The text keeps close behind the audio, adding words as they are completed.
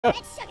Okay,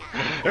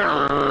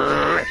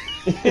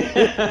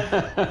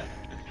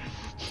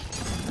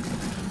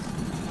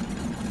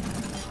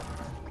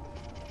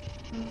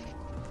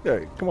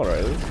 come on,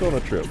 Riley. Let's go on a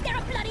trip.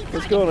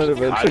 Let's go on an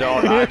adventure. I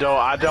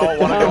don't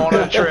want to go on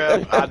a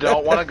trip. I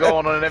don't want to go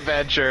on an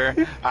adventure.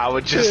 I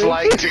would just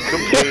like to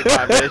complete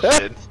my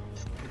mission.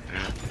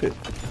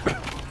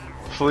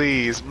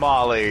 Please,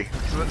 Molly,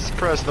 let's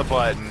press the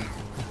button.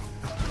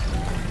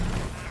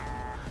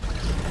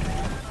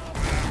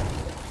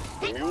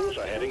 The mules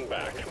are heading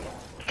back.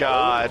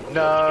 God,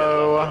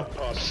 no.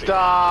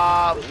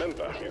 Stop.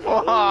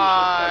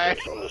 Why?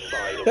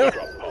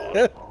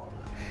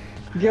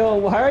 Gil,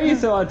 why are you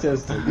so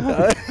autistic?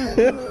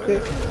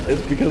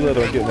 It's because I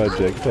don't get my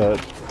jackpot.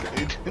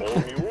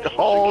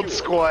 Hold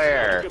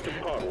square.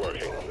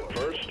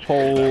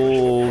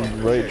 Hold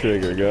right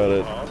trigger, got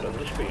it.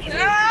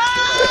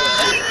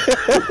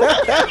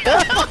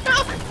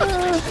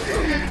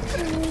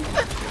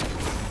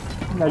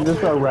 I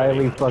just saw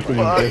Riley fucking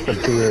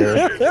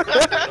disappear.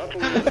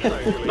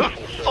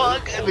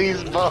 Fuck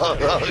these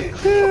bugs.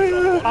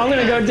 I'm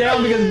gonna go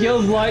down because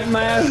Gil's lighting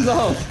my ass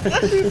off.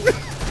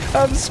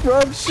 I'm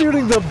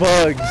shooting the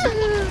bugs.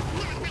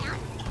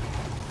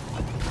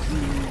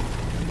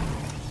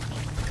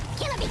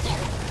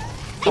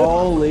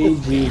 Holy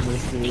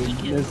Jesus, dude.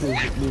 This is a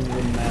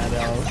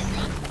madhouse.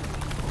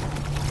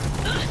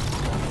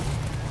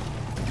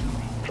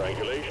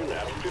 Triangulation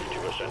at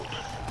 50%.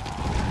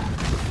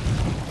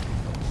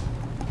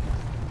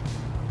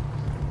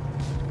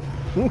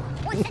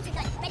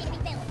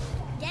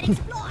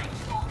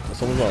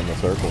 Someone's on the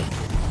circle.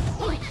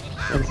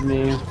 It's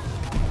me.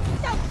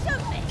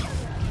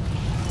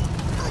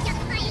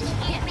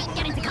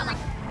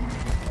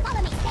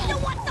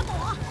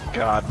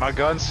 God, my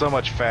gun's so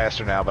much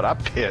faster now, but I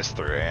pissed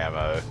through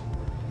ammo.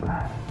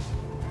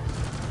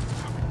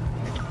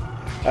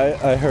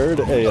 I heard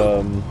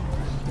God,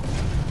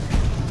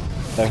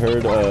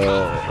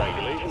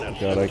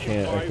 I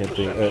can't think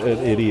an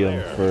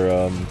idiom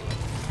for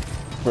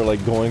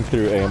like going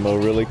through ammo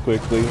really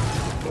quickly.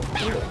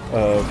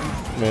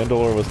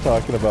 Mandalore was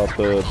talking about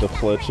the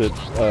Fletchet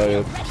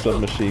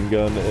submachine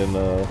gun in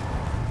a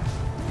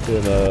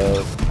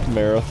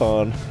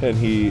marathon, and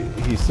he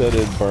said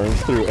it burns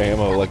through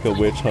ammo like a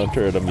witch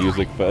hunter at a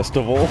music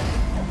festival.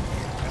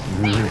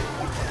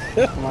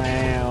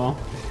 Wow.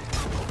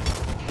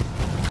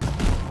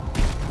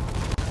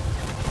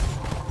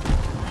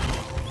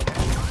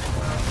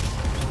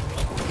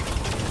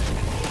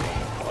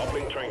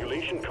 Uplink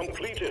triangulation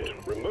completed.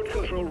 Remote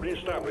control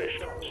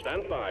reestablished.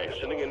 Stand by,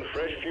 sending in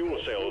fresh fuel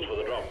cells for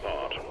the drop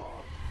pod.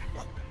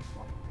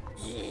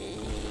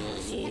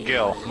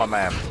 Gil, my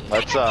man,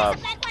 let's have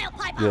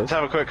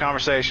a quick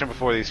conversation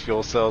before these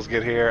fuel cells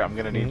get here. I'm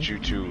gonna need you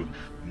to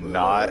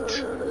not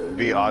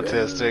be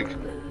autistic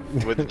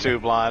with the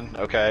tube line,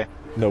 okay?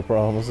 No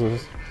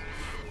promises.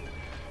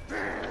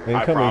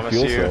 I promise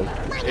you,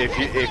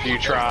 if you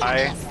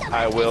try,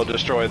 I will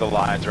destroy the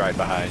lines right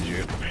behind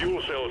you.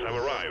 Fuel cells have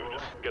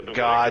arrived. Get the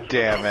God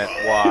damn it,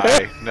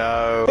 why?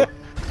 No,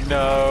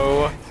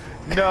 no,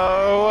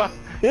 no,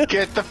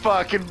 get the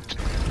fucking...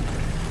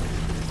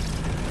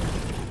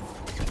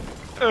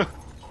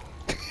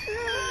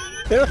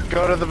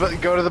 Go to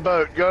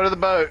the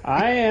boat.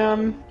 I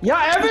am.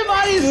 Yeah,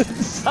 everybody's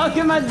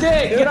sucking my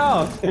dick. Get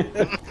off.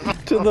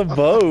 To the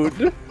boat.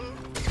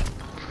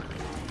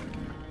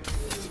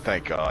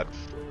 Thank God.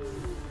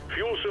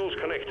 Fuel cells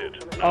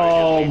connected.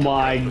 Oh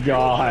my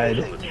God.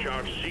 The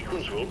charge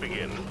sequence will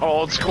begin.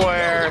 Hold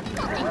square.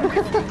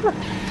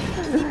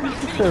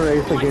 The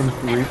race against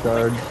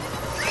retards.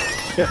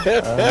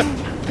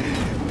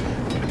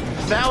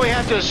 Now we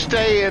have to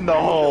stay in the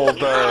hole,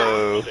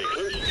 though.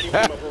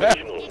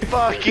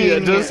 Fucking. Yeah,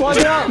 just Plug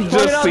it up.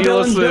 Plug it up,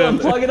 Dylan.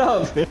 Plug it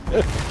up.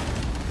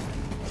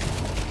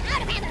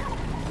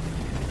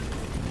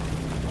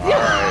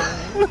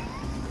 Alright.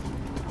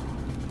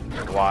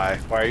 Why?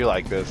 Why are you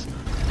like this?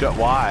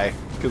 Why?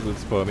 Because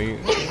it's funny.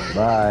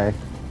 Bye.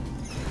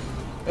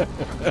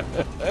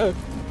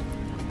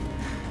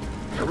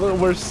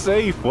 We're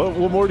safe. What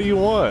more do you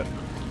want?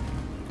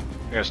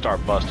 You're gonna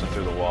start busting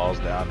through the walls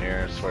down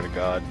here, I swear to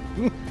God.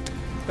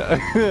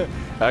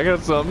 I got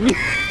something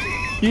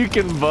you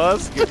can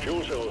bust.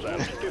 Fuel cells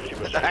at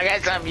 50%. I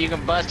got something you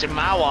can bust in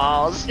my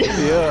walls.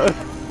 Yeah.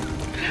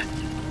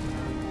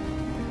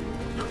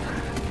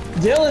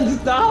 Dylan,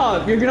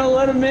 stop! You're gonna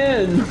let him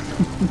in.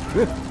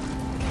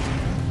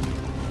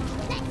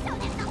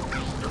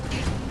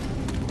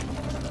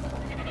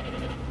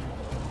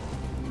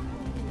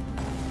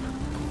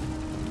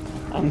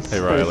 I'm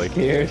so Riley.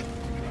 scared.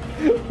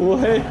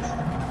 What?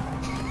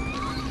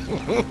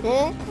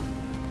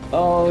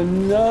 Oh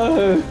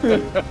no!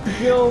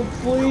 Gil,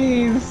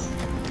 please!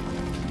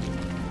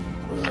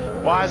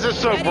 Why is it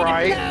so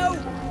bright? I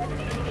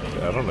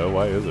don't know.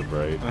 Why is it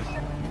bright?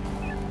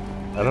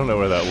 I don't know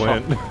where that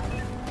went.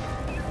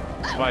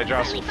 Somebody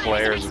dropped some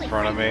flares in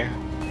front of me.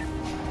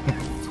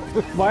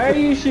 Why are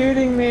you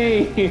shooting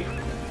me?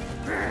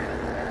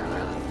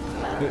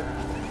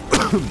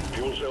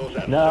 Fuel cells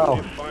at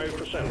No.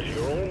 75%.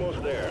 You're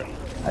almost there.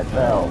 I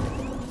fell.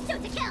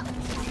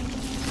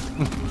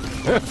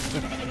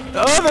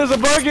 Oh, there's a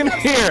bug in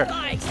here!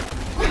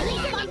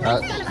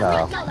 No.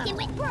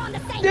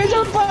 There's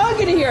a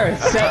bug in here!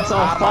 Sets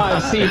off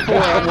 5 C4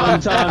 at one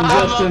time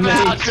just to I'm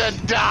about make... to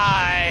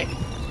die!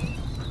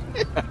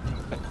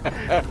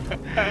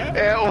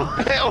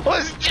 it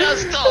was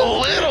just a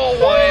little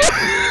way!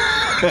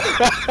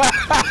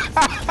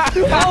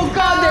 Oh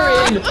god, they're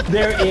in!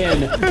 They're in!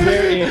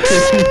 They're in!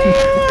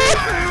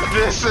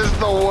 This is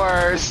the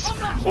worst!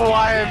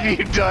 Why have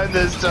you done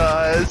this to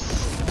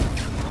us?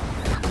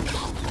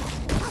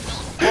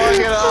 Plug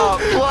it up!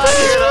 Plug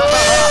it up!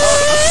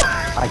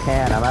 I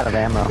can, I'm out of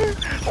ammo.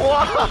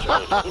 Why?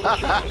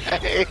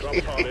 Drop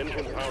pod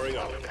engine powering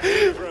up.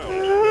 Clear ground.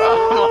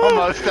 I'm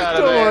almost out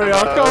of Don't worry,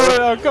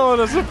 ammo. I'll call it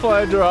a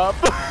supply drop.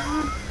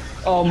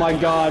 Oh my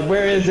god,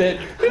 where is it?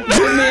 Get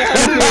me out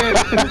of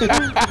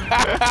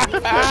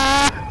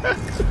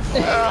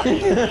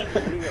here!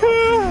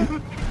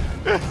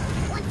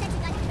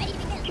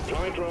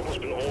 Supply drop has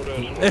been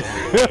ordered.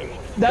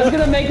 That's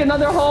gonna make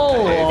another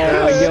hole!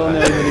 Oh my Gil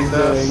knows what he's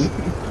doing.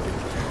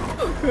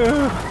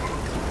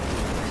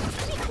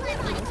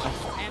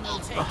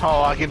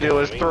 All I can do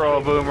is throw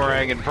a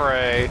boomerang and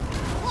pray.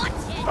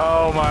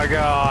 Oh my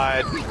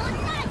god.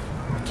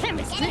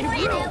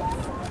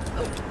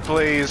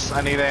 Please,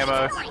 I need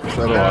ammo.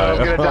 So do No, I. I'm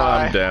gonna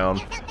die. I'm down.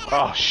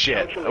 Oh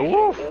shit.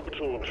 Woo.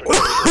 Orbital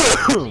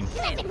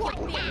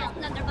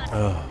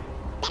Ugh.